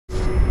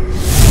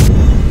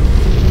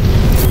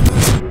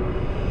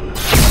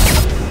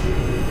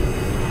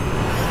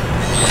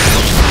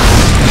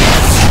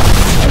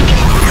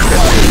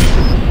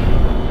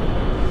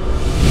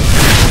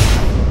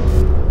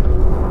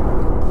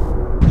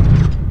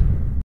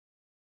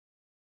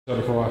For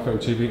IFL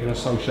TV in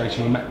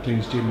association with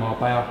Macklin's Gym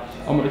Marbella.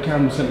 I'm at the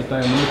Camden Centre today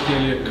on the Mickey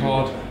Elliott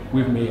card.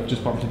 With me, I've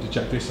just bumped into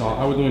Jack Dishart.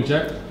 How are we doing,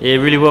 Jack? Yeah,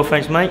 really well,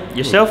 thanks, mate.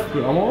 Yourself?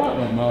 Good. I'm alright,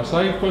 mate, may I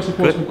say. First and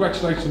foremost,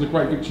 congratulations on the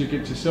great victory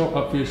against yourself,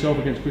 up for yourself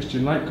against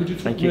Kristian Laight. Could you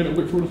talk me a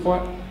little bit through the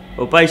fight?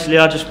 Well, basically,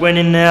 I just went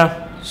in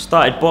there,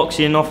 started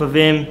boxing off of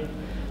him,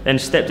 then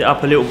stepped it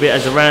up a little bit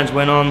as the rounds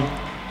went on.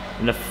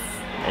 In the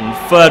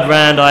third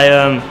round,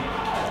 I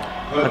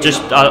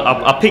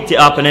picked it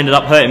up and ended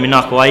up hurting my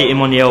knuckle. I hit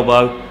him on the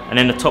elbow and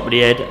then the top of the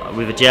head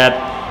with a jab.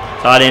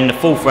 So then in the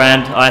fourth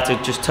round, I had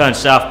to just turn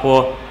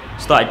southpaw,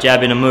 started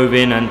jabbing and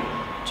moving, and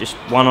just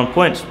won on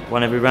points.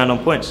 Won every round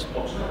on points.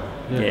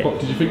 Yeah.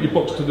 Did you think you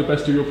boxed to the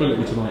best of your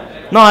ability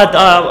tonight? No,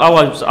 I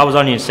was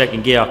only in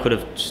second gear. I could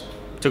have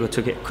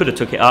took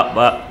it up,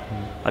 but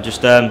I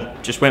just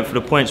went for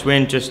the points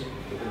win, just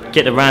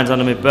get the rounds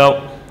under my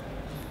belt.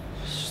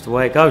 It's just the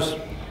way it goes.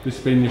 This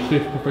has been your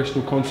 5th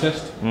professional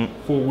contest,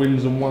 4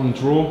 wins and 1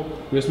 draw.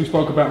 As we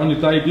spoke about on your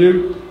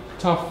debut,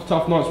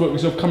 tough night's work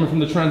with yourself, coming from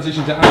the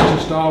transition to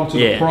amateur style to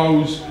the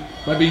pros.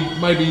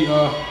 Maybe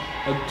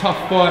a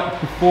tough fight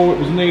before it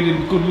was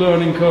needed, good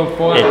learning curve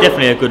fight. Yeah,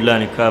 definitely a good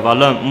learning curve. I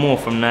learnt more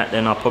from that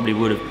than I probably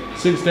would have.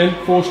 Since then,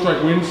 4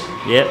 straight wins.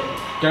 Yep.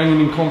 Gaining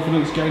in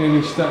confidence, gaining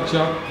in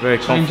stature. Very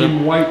confident.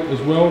 Changing weight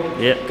as well.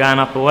 Yep, going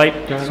up a weight.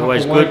 It's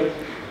always good.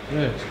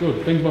 Yeah, it's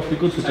good. Things must be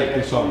good for Jack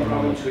Dishart at the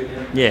moment.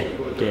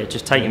 Yeah,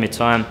 just taking my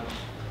time.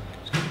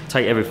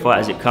 Take every fight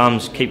as it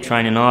comes. Keep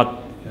training hard.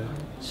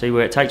 See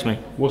where it takes me.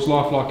 What's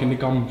life like in the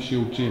Gum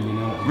Shield gym? You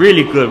know?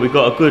 Really good. We've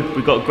got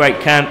a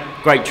great camp,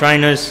 great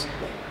trainers.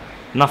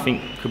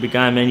 Nothing could be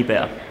going any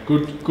better.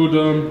 Good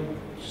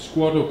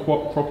squad of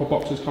proper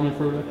boxers coming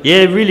through there.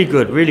 Yeah, really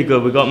good, really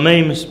good. We've got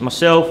me,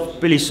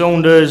 myself, Billy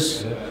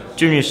Saunders,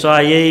 Junior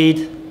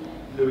Saeed,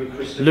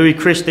 Louis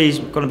Christie's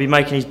going to be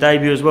making his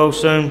debut as well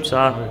soon.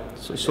 So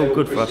it's all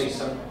good for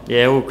us.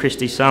 Yeah, all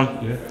Christie's son.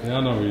 Yeah,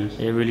 I know who he is.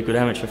 Yeah, really good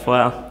amateur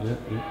fighter.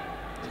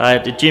 Yeah.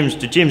 So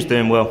the gym's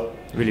doing well.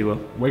 Really well.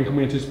 When can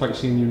we anticipate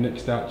seeing you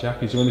next out,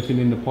 Jack? Is there anything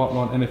in the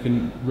pipeline,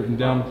 anything written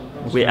down?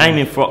 We're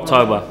aiming for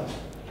October.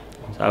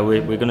 So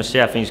we're going to see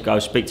how things go,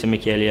 speak to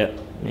Mickey Elliott,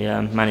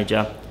 the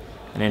manager,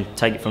 and then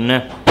take it from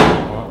there.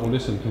 Alright, well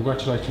listen,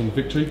 congratulations on the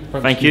victory. Thank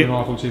you. Thanks for giving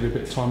IFL TV a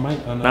bit of time, mate.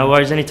 And, no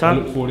worries, anytime.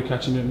 I look forward to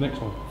catching you in the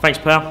next one. Thanks,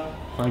 pal.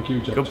 Thank you,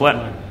 Jack. Good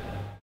boy.